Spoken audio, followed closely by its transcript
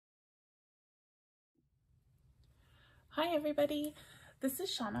Hi everybody, this is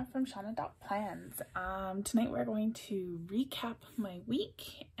Shauna from Shauna.plans. Tonight we're going to recap my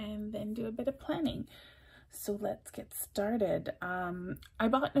week and then do a bit of planning. So let's get started. I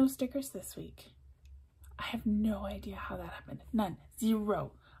bought no stickers this week. I have no idea how that happened. None.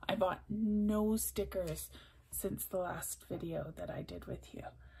 Zero. I bought no stickers since the last video that I did with you.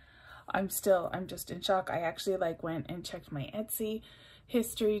 I'm just in shock. I actually went and checked my Etsy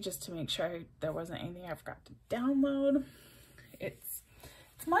history just to make sure there wasn't anything I forgot to download. It's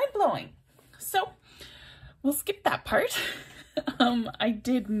mind-blowing. So we'll skip that part. I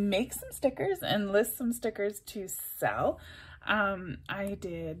did make some stickers and list some stickers to sell. I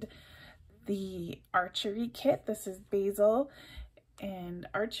did the archery kit. This is basil and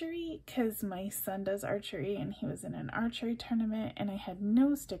archery because my son does archery and he was in an archery tournament and I had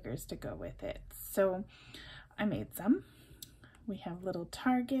no stickers to go with it. So I made some. We have little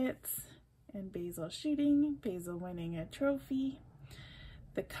targets and basil shooting, basil winning a trophy.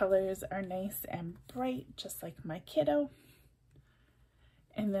 The colors are nice and bright, just like my kiddo.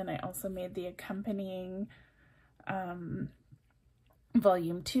 And then I also made the accompanying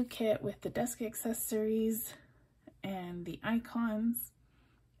volume 2 kit with the desk accessories and the icons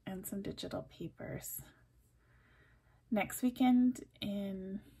and some digital papers. Next weekend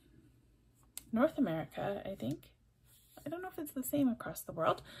in North America, I think, I don't know if it's the same across the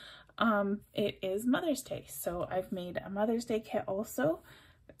world, it is Mother's Day. So I've made a Mother's Day kit also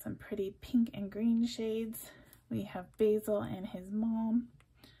with some pretty pink and green shades. We have Basil and his mom.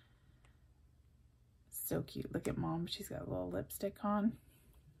 So cute. Look at mom. She's got a little lipstick on.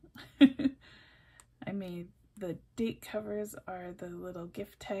 I made the date covers are the little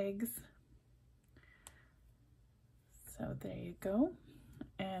gift tags. So there you go.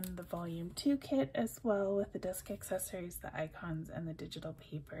 And the volume 2 kit as well with the desk accessories, the icons, and the digital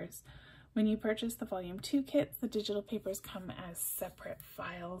papers. When you purchase the volume 2 kits, the digital papers come as separate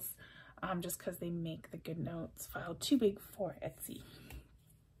files just because they make the Goodnotes file too big for Etsy.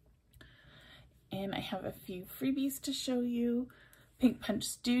 And I have a few freebies to show you. Pink Punch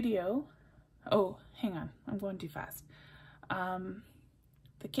Studio. Oh, hang on, I'm going too fast.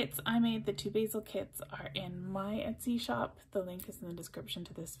 The kits I made, the 2 basil kits, are in my Etsy shop. The link is in the description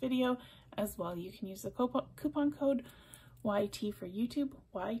to this video. As well, you can use the coupon code YT for YouTube,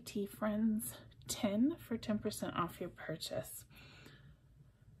 YTFriends10 for 10% off your purchase.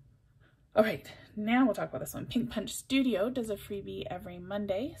 All right, now we'll talk about this one. Pink Punch Studio does a freebie every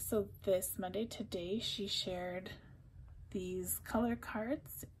Monday. So this Monday, today, she shared these color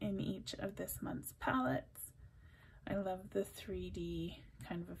cards in each of this month's palettes. I love the 3D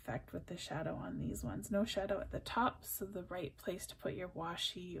kind of effect with the shadow on these ones. No shadow at the top, so the right place to put your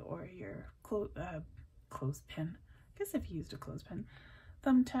washi or your clothespin. I guess if you used a clothespin.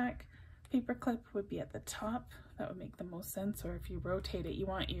 Thumbtack, paper clip would be at the top. That would make the most sense. Or if you rotate it, you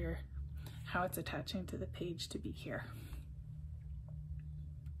want your how it's attaching to the page to be here.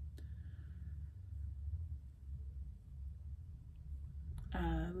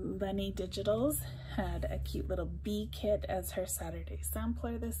 Lenny Digitals had a cute little bee kit as her Saturday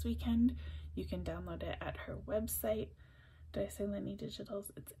sampler this weekend. You can download it at her website. Did I say Lenny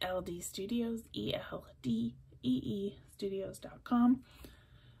Digitals? It's LD Studios, ELDEE studios.com.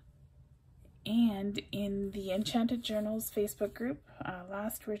 And in the Enchanted Journals Facebook group,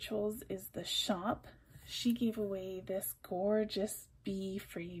 Last Rituals is the shop. She gave away this gorgeous bee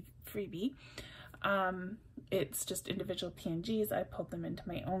freebie. It's just individual PNGs. I pulled them into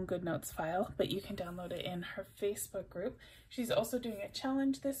my own Goodnotes file, but you can download it in her Facebook group. She's also doing a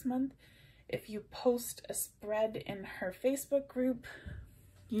challenge this month. If you post a spread in her Facebook group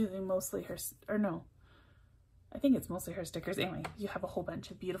using mostly her, or no, I think it's mostly her stickers. Anyway, you have a whole bunch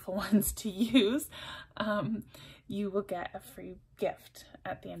of beautiful ones to use. You will get a free gift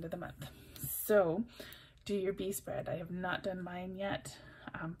at the end of the month. So do your bee spread. I have not done mine yet.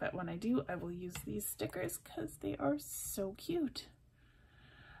 But when I do, I will use these stickers because they are so cute.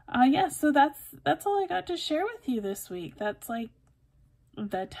 Yeah, so that's all I got to share with you this week. That's like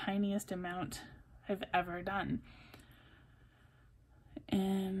the tiniest amount I've ever done.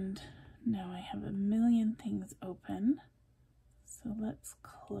 And now I have a million things open. So let's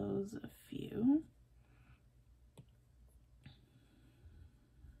close a few.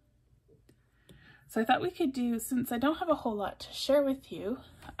 So I thought we could do, since I don't have a whole lot to share with you,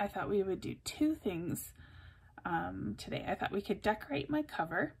 I thought we would do 2 things today. I thought we could decorate my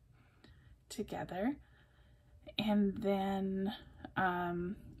cover together and then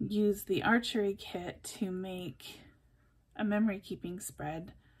use the archery kit to make a memory keeping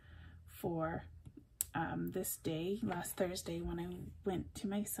spread for this day, last Thursday, when I went to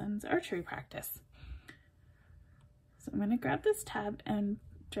my son's archery practice. So I'm going to grab this tab and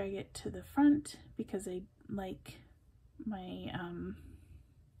drag it to the front because I like my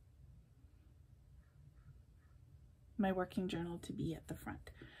my working journal to be at the front.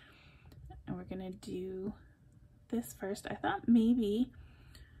 And we're going to do this first. I thought maybe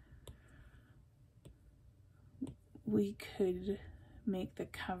we could make the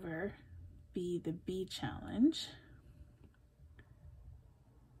cover be the bee challenge.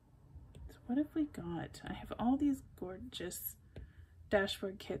 So what have we got? I have all these gorgeous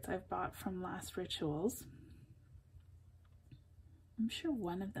dashboard kits I've bought from Last Rituals. I'm sure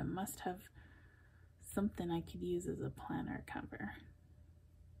one of them must have something I could use as a planner cover.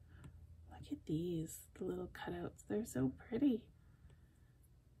 Look at these, the little cutouts. They're so pretty.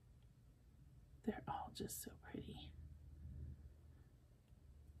 They're all just so pretty.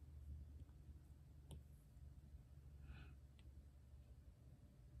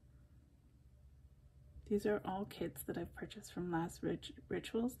 These are all kits that I've purchased from Last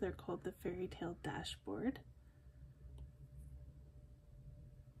Rituals. They're called the Fairy Tale Dashboard.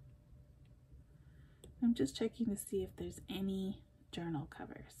 I'm just checking to see if there's any journal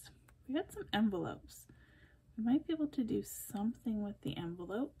covers. We got some envelopes. We might be able to do something with the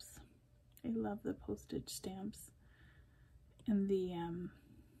envelopes. I love the postage stamps, and the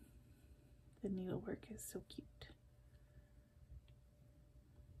needlework is so cute.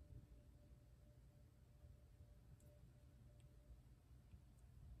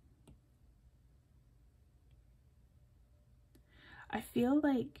 I feel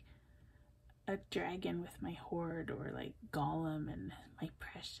like a dragon with my hoard, or like Gollum and my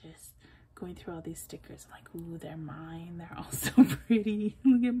precious, going through all these stickers. I'm like, ooh, they're mine. They're all so pretty.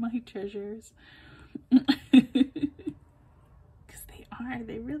 Look at my treasures. Because they are.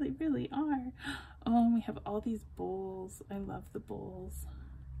 They really, really are. Oh, and we have all these bowls. I love the bowls.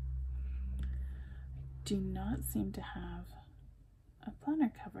 I do not seem to have a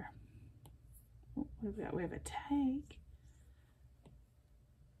planner cover. Oh, what have we got? We have a tag.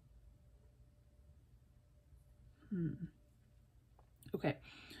 Okay,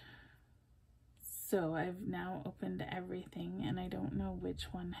 so I've now opened everything and I don't know which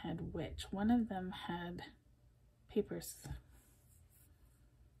one had which. One of them had papers,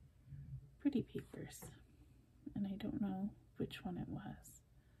 pretty papers, and I don't know which one it was.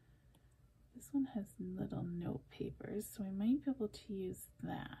 This one has little note papers, so I might be able to use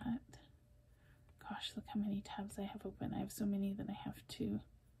that. Gosh, look how many tabs I have open. I have so many that I have to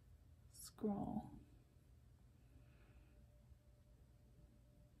scroll.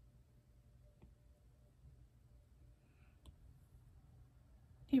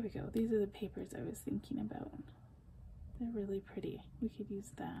 Here we go. These are the papers I was thinking about. They're really pretty. We could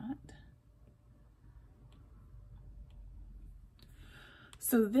use that.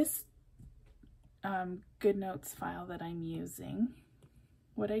 So this Goodnotes file that I'm using,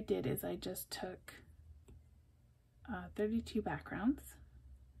 what I did is I just took 32 backgrounds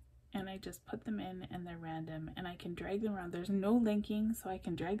and I just put them in, and they're random, and I can drag them around. There's no linking, so I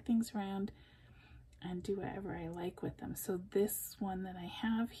can drag things around and do whatever I like with them. So this one that I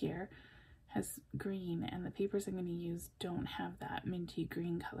have here has green, and the papers I'm going to use don't have that minty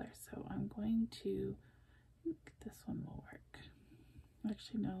green color. So I'm going to, I think this one will work.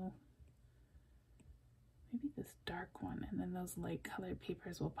 Actually, no, maybe this dark one, and then those light colored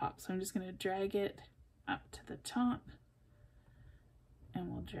papers will pop. So I'm just going to drag it up to the top, and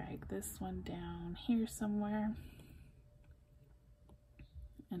we'll drag this one down here somewhere.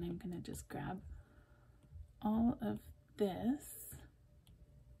 And I'm going to just grab all of this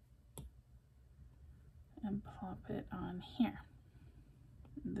and plop it on here.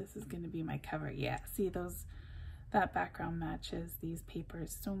 This is going to be my cover. Yeah, see those, that background matches these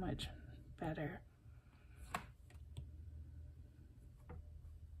papers so much better.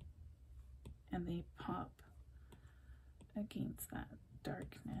 And they pop against that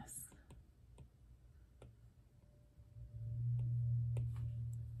darkness.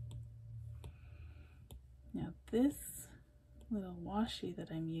 Now this little washi that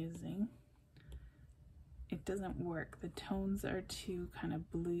I'm using, it doesn't work. The tones are too kind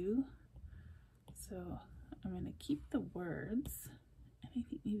of blue. So I'm going to keep the words, and I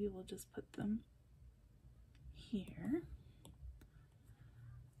think maybe we'll just put them here,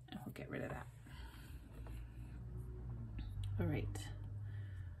 and we'll get rid of that. All right,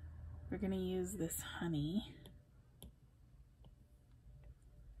 we're going to use this honey.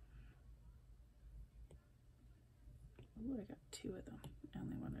 Oh, I got two of them. I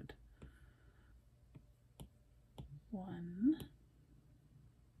only wanted one.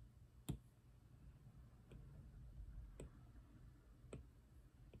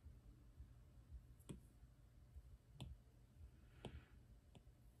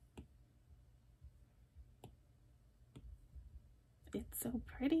 so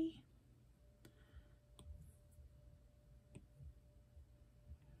pretty.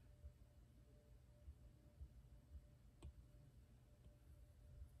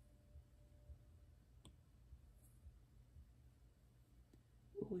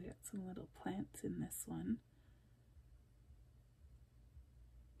 Ooh, we got some little plants in this one.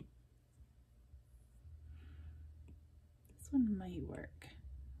 This one might work.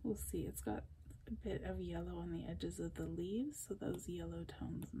 We'll see. It's got a bit of yellow on the edges of the leaves, so those yellow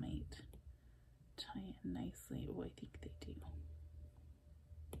tones might tie in nicely. Oh, I think they do.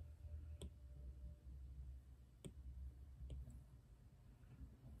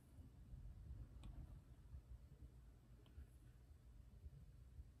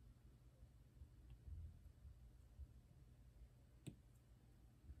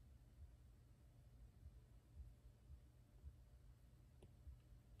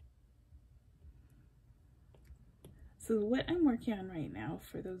 So what I'm working on right now,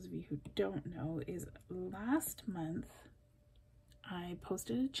 for those of you who don't know, is last month I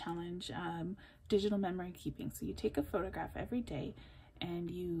posted a challenge, digital memory keeping. So you take a photograph every day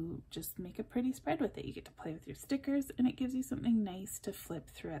and you just make a pretty spread with it. You get to play with your stickers and it gives you something nice to flip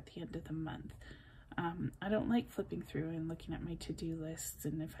through at the end of the month. I don't like flipping through and looking at my to-do lists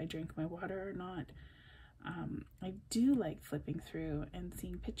and if I drink my water or not. I do like flipping through and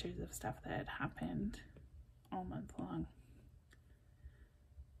seeing pictures of stuff that had happened all month long.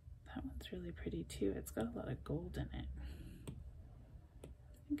 That one's really pretty too. It's got a lot of gold in it. I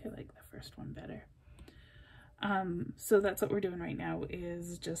think I like the first one better. So that's what we're doing right now,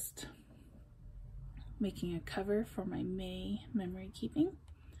 is just making a cover for my May memory keeping,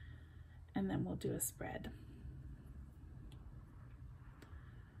 and then we'll do a spread. I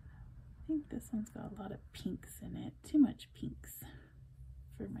think this one's got a lot of pinks in it, too much pinks.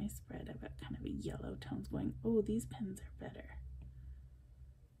 For my spread, I've got kind of a yellow tones going. Oh, these pens are better.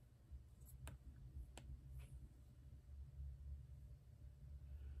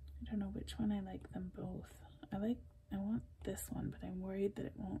 I don't know which one I like them both. I want this one, but I'm worried that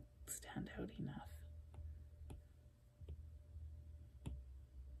it won't stand out enough.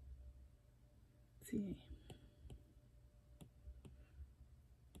 Let's see.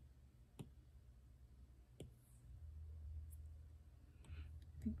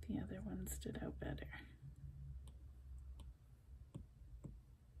 I think the other one stood out better.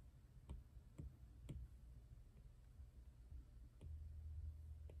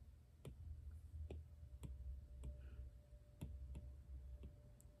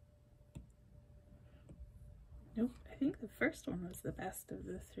 Nope, I think the first one was the best of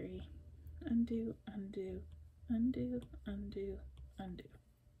the three. Undo, undo, undo, undo, undo.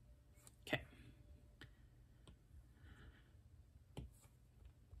 Okay.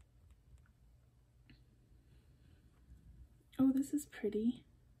 Oh, this is pretty.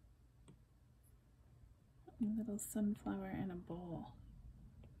 A little sunflower in a bowl.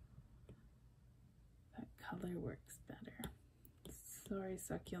 That color works better. Sorry,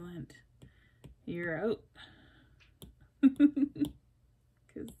 succulent. You're out.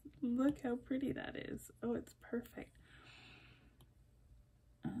 Because look how pretty that is. Oh, it's perfect.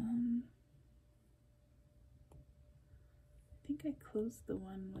 I think I closed the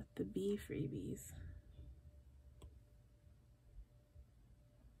one with the bee freebies.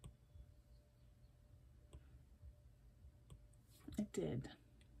 I did.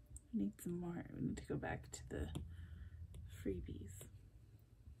 I need some more. We need to go back to the freebies.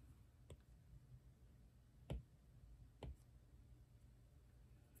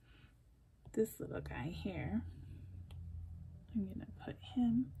 This little guy here, I'm gonna put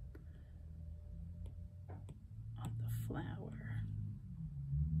him on the flower.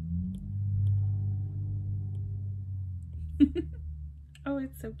 Oh,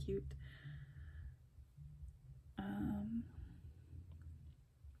 it's so cute.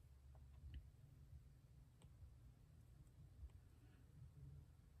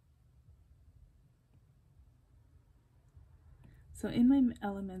 So in my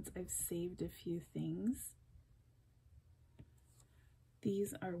elements, I've saved a few things.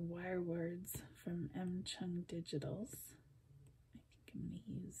 These are wire words from M. Chung Digitals. I think I'm going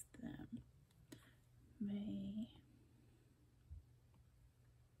to use them. May.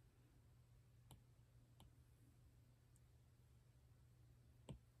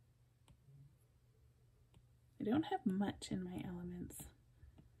 I don't have much in my elements.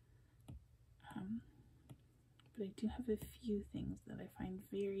 But I do have a few things that I find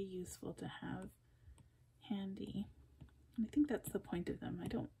very useful to have handy. And I think that's the point of them. I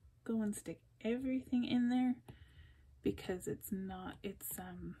don't go and stick everything in there because it's the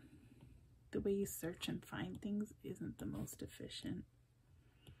way you search and find things isn't the most efficient.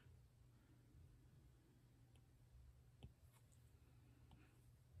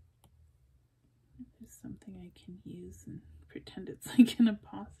 There's something I can use and pretend it's like an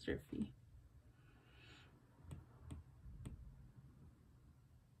apostrophe.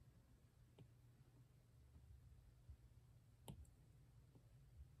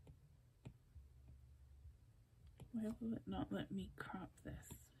 Why will it not let me crop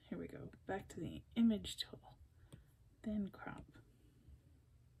this? Here we go. Back to the image tool. Then crop.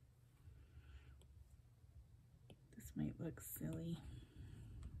 This might look silly.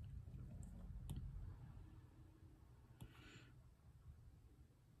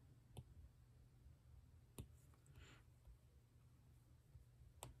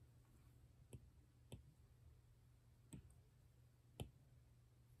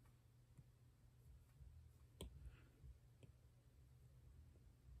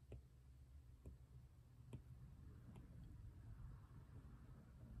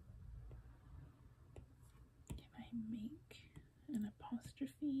 Make an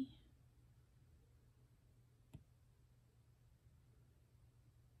apostrophe.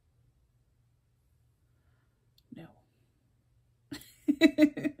 No.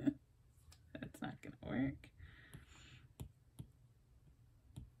 That's not gonna work.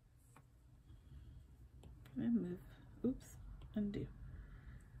 Gonna move, oops, undo.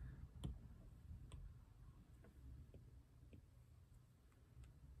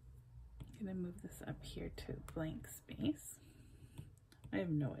 Gonna move this up here to blank space. I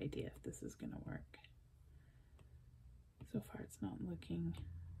have no idea if this is gonna work. So far it's not looking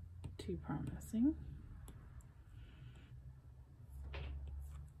too promising.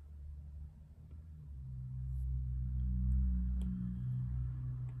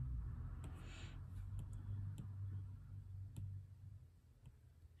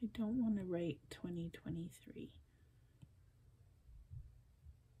 I don't want to write 2023.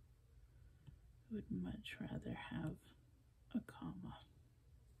 I would much rather have a comma.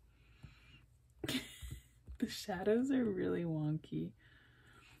 The shadows are really wonky.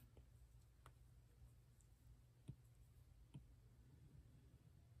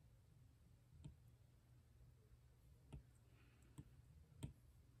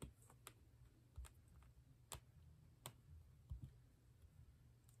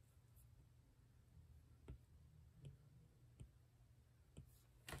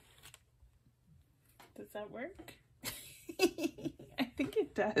 Does that work? I think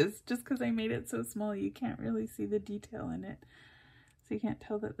it does, just because I made it so small you can't really see the detail in it. So you can't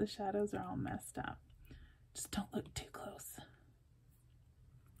tell that the shadows are all messed up. Just don't look too close.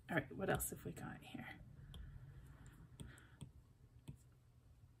 All right, what else have we got here?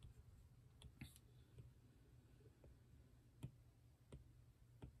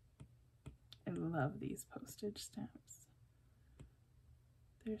 I love these postage stamps.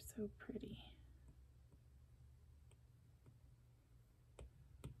 They're so pretty.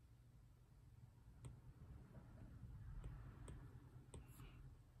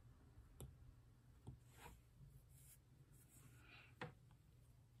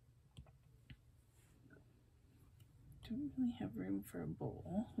 Don't really have room for a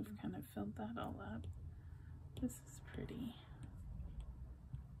bowl. We've kind of filled that all up. This is pretty.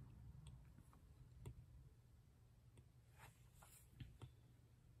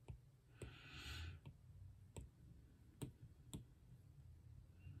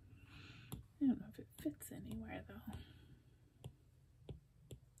 I don't know if it fits anywhere though.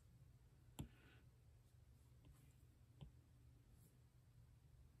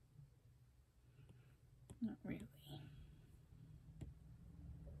 Not really.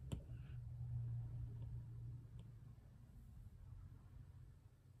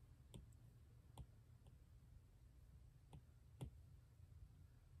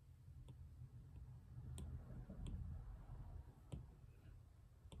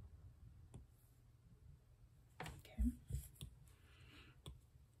 Okay.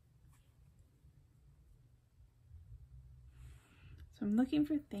 So I'm looking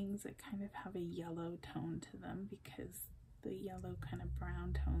for things that kind of have a yellow tone to them because the yellow kind of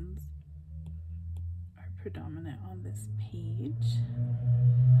brown tones are predominant on this page.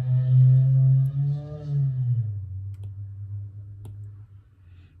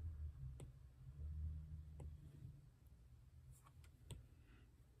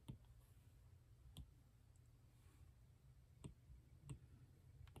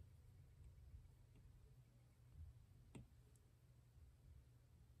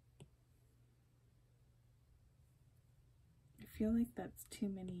 I feel like that's too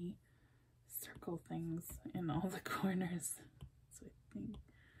many circle things in all the corners. So I think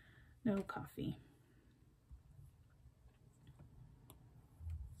no coffee.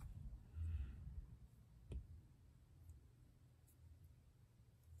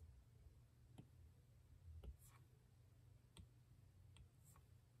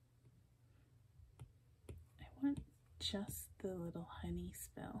 want just the little honey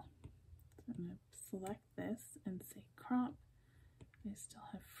spill. So I'm going to select this and say crop. I still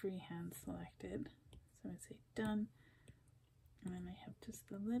have freehand selected, so I say done, and then I have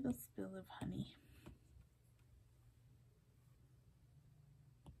just a little spill of honey.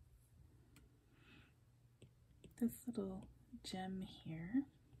 This little gem here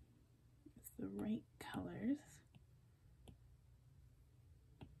is the right colors.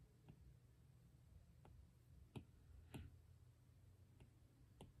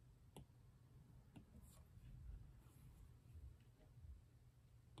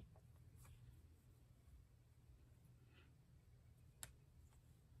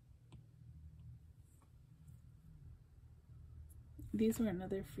 These were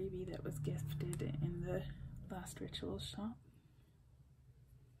another freebie that was gifted in the last ritual shop.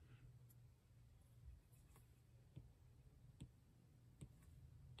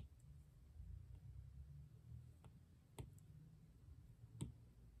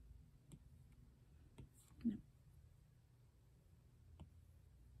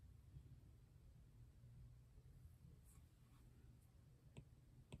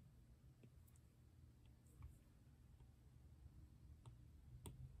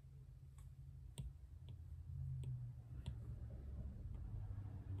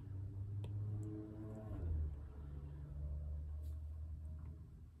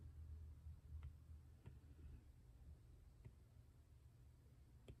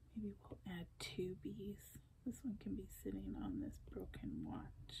 Maybe we'll add 2 bees. This one can be sitting on this broken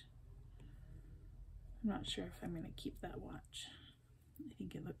watch. I'm not sure if I'm going to keep that watch. I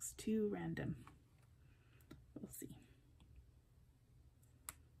think it looks too random. We'll see.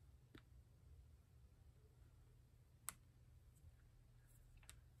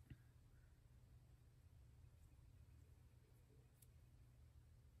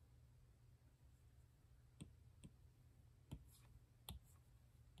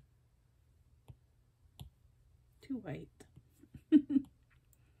 Too white.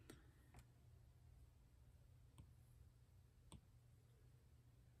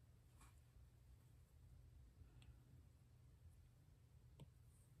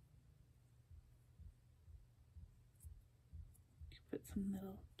 Put some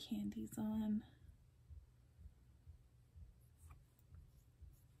little candies on.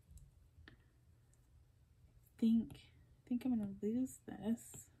 I think I'm gonna lose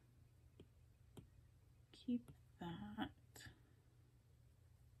this. Keep that.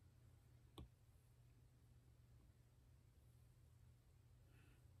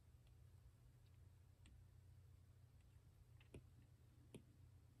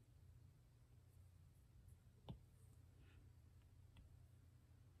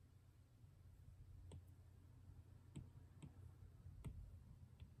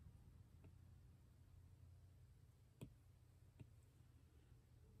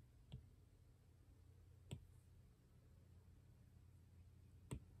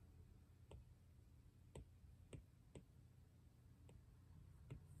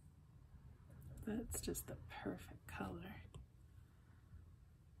 That's just the perfect color.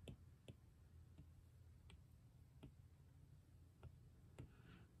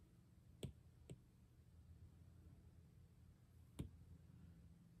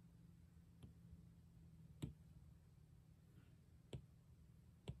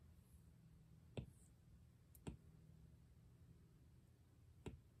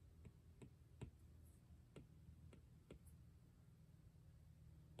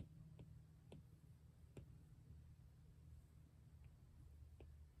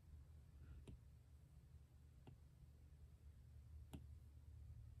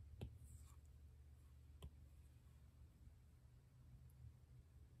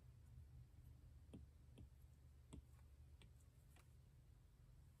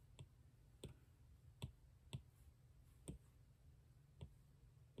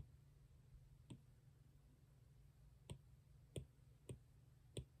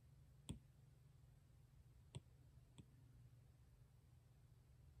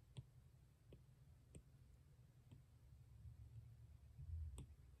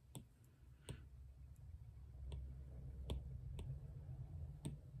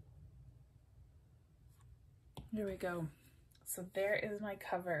 There we go. So there is my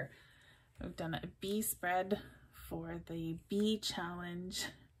cover. I've done a bee spread for the bee challenge.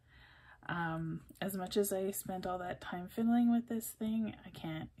 As much as I spent all that time fiddling with this thing, I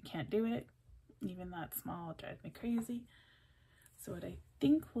can't do it. Even that small drives me crazy. So what I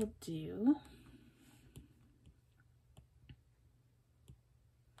think we'll do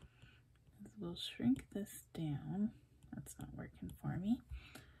is we'll shrink this down. That's not working for me.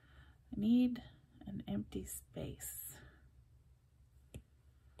 I need an empty space.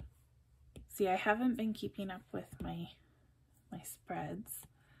 See, I haven't been keeping up with my spreads,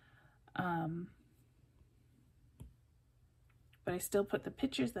 but I still put the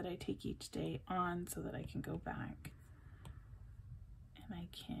pictures that I take each day on so that I can go back and I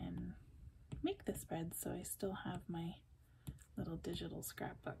can make the spreads, so I still have my little digital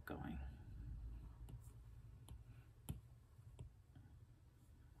scrapbook going.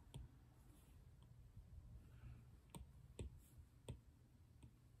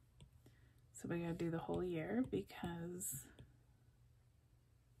 So we gotta do the whole year because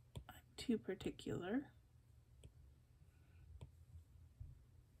I'm too particular.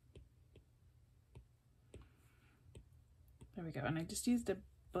 There we go, and I just used a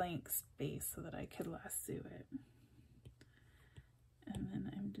blank space so that I could lasso it. And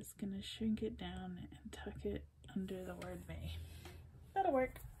then I'm just gonna shrink it down and tuck it under the word May. That'll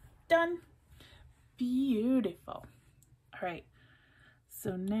work. Done. Beautiful. All right,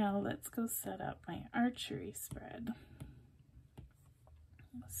 so now let's go set up my archery spread.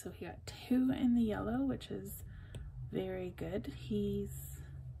 So he got 2 in the yellow, which is very good. He's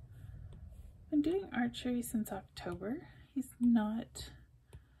been doing archery since October. He's not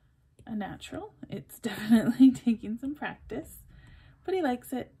a natural. It's definitely taking some practice, but he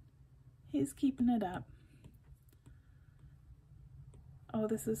likes it. He's keeping it up. Oh,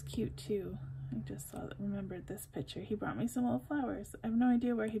 this is cute too. I just remembered this picture. He brought me some little flowers. I have no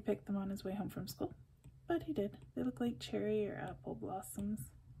idea where he picked them on his way home from school, but he did. They look like cherry or apple blossoms.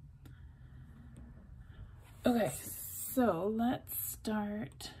 Okay, so let's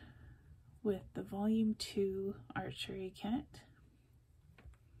start with the volume 2 archery kit.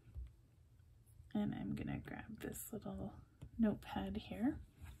 And I'm gonna grab this little notepad here.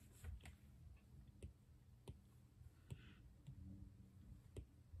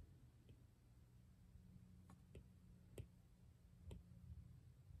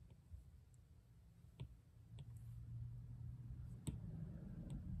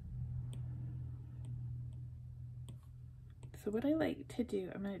 So what I like to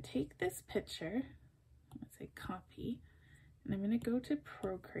do, I'm going to take this picture, let's say copy, and I'm going to go to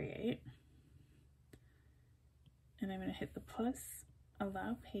Procreate, and I'm going to hit the plus,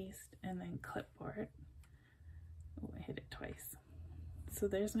 allow paste, and then clipboard. Oh, I hit it twice. So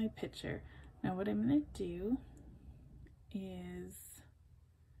there's my picture. Now what I'm going to do is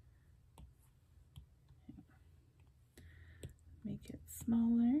make it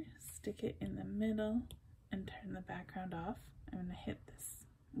smaller, stick it in the middle, and turn the background off. I'm going to hit this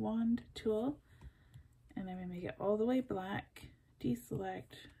wand tool and I'm going to make it all the way black,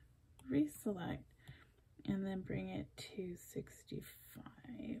 deselect, reselect, and then bring it to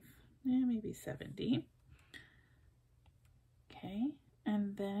 65, maybe 70. Okay,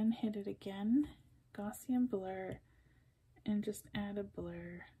 and then hit it again, Gaussian blur, and just add a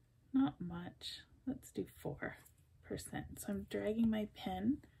blur, not much, let's do 4%. So I'm dragging my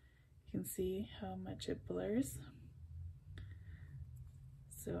pen, you can see how much it blurs.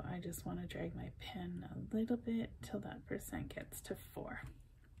 So I just want to drag my pen a little bit till that percent gets to 4.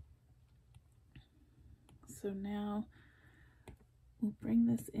 So now we'll bring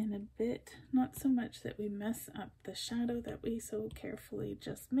this in a bit, not so much that we mess up the shadow that we so carefully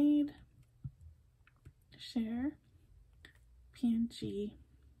just made. Share, PNG,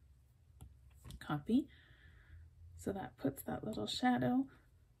 copy. So that puts that little shadow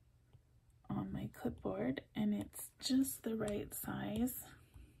on my clipboard and it's just the right size.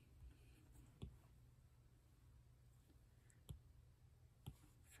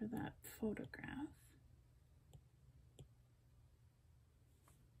 For that photograph.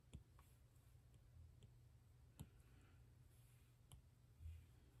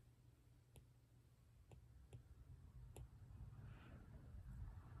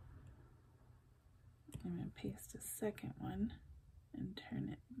 I'm going to paste a second one and turn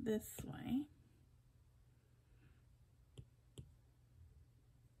it this way.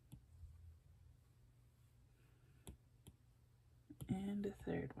 And a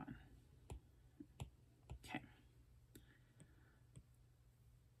third one. Okay.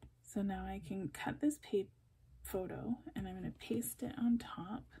 So now I can cut this photo and I'm going to paste it on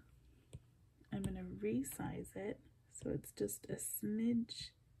top. I'm going to resize it so it's just a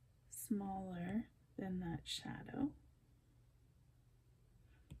smidge smaller than that shadow.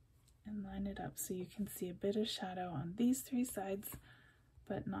 And line it up so you can see a bit of shadow on these 3 sides,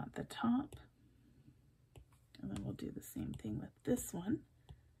 but not the top. And then we'll do the same thing with this one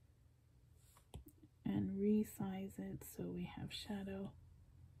and resize it so we have shadow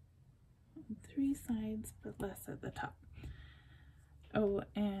on 3 sides but less at the top. Oh,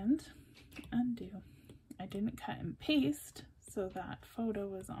 and undo. I didn't cut and paste, so that photo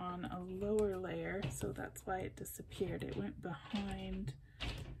was on a lower layer, so that's why it disappeared. It went behind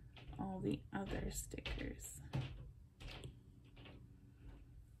all the other stickers.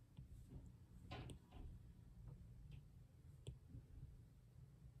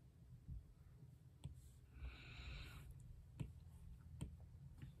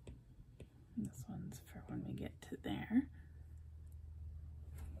 This one's for when we get to there.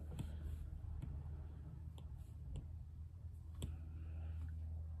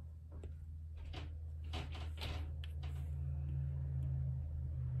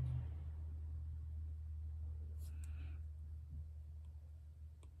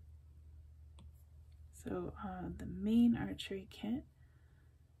 So the main archery kit,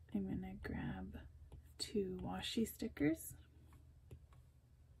 I'm going to grab 2 washi stickers.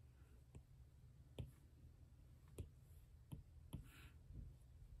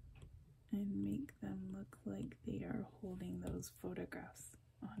 And make them look like they are holding those photographs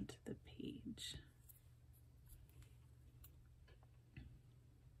onto the page.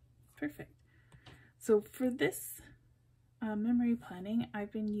 Perfect. So for this memory planning,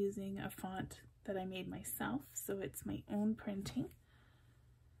 I've been using a font that I made myself, so it's my own printing.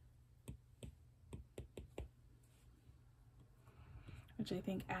 Which I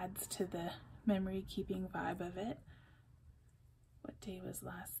think adds to the memory keeping vibe of it. What day was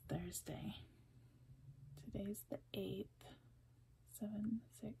last Thursday? Today's the 8th,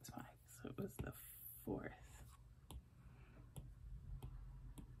 765, so it was the 4th.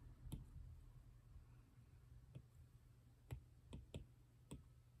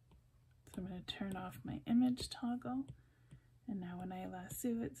 So I'm going to turn off my image toggle, and now when I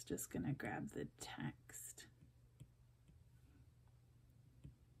lasso, it's just going to grab the text.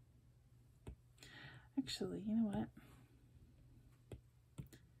 Actually, you know what?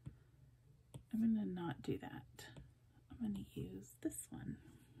 I'm going to not do that. I'm going to use this one.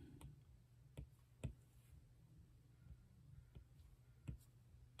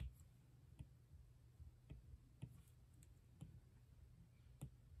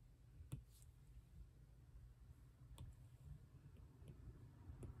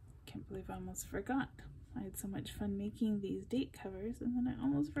 Can't believe I almost forgot. I had so much fun making these date covers and then I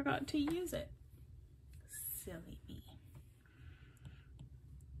almost forgot to use it. Silly me.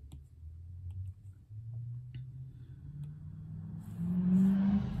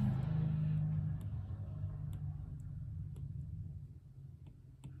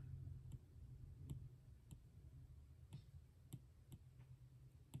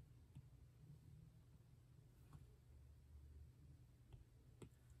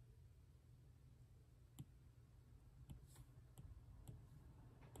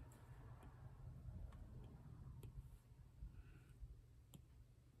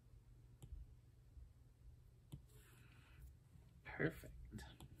 Perfect.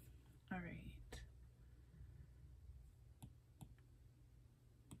 All right.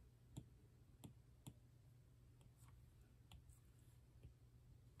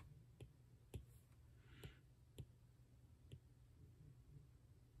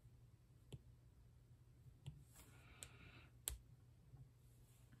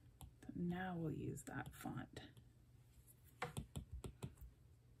 So now we'll use that font.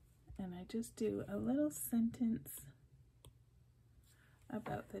 And I just do a little sentence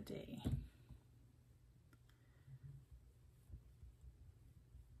about the day.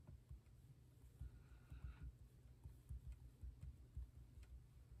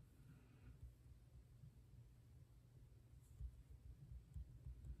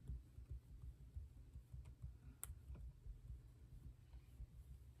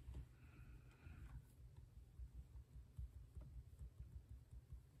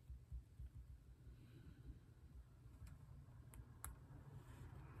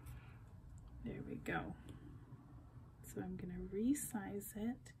 There we go. So I'm going to resize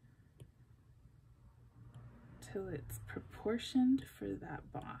it till it's proportioned for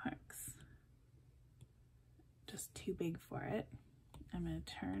that box. Just too big for it. I'm going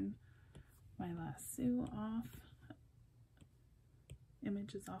to turn my lasso off.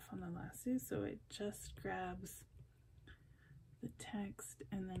 Image is off on the lasso, so it just grabs the text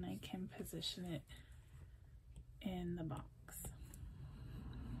and then I can position it in the box.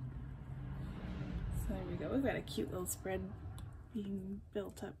 So there we go. We've got a cute little spread being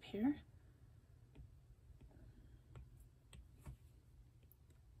built up here.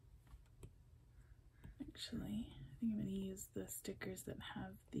 Actually, I think I'm going to use the stickers that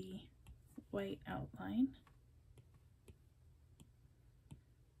have the white outline.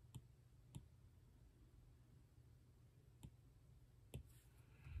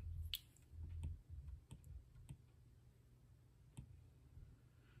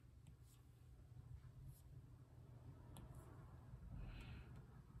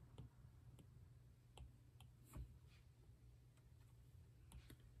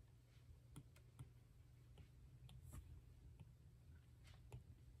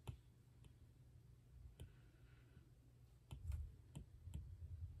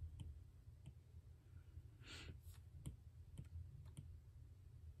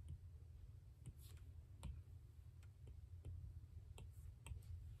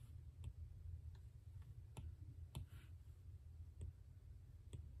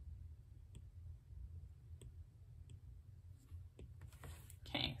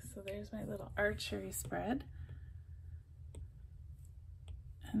 So there's my little archery spread.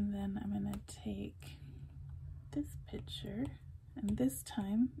 And then I'm going to take this picture, and this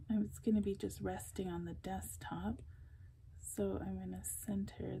time it's going to be just resting on the desktop. So I'm going to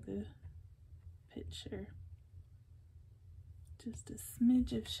center the picture. Just a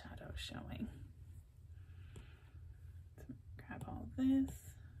smidge of shadow showing. So grab all this,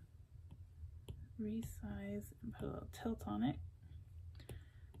 resize, and put a little tilt on it,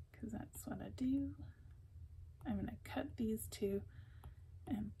 because that's what I do. I'm going to cut these two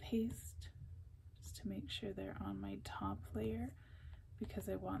and paste just to make sure they're on my top layer, because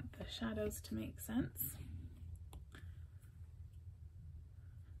I want the shadows to make sense.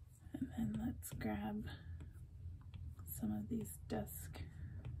 And then let's grab some of these desk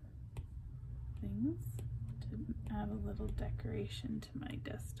things to add a little decoration to my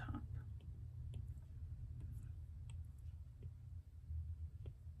desktop.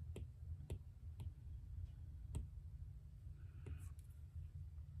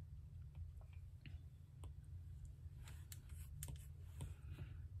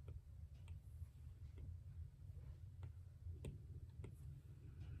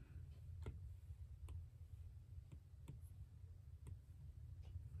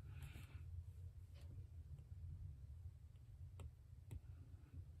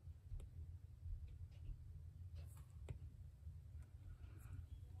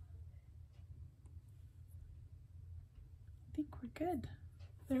 I think we're good.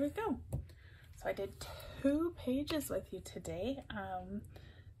 There we go. So I did 2 pages with you today.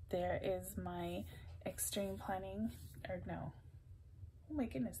 There is my extreme planning, or no, oh my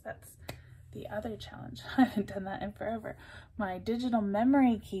goodness, that's the other challenge. I haven't done that in forever. My digital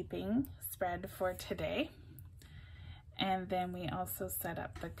memory keeping spread for today. And then we also set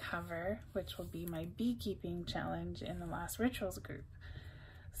up the cover, which will be my beekeeping challenge in the Last Rituals group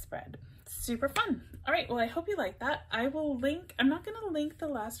spread. Super fun. All right, well, I hope you like that. I will link, I'm not going to link the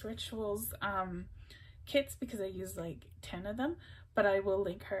Last Rituals kits because I used like 10 of them, but I will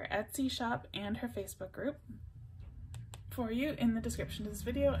link her Etsy shop and her Facebook group for you in the description of this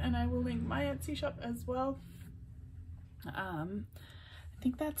video, and I will link my Etsy shop as well. I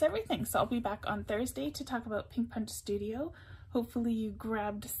think that's everything. So I'll be back on Thursday to talk about Pink Punch Studio. Hopefully you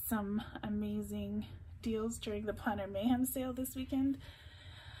grabbed some amazing deals during the Planner Mayhem sale this weekend.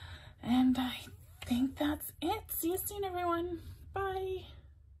 And I think that's it. See you soon, everyone. Bye.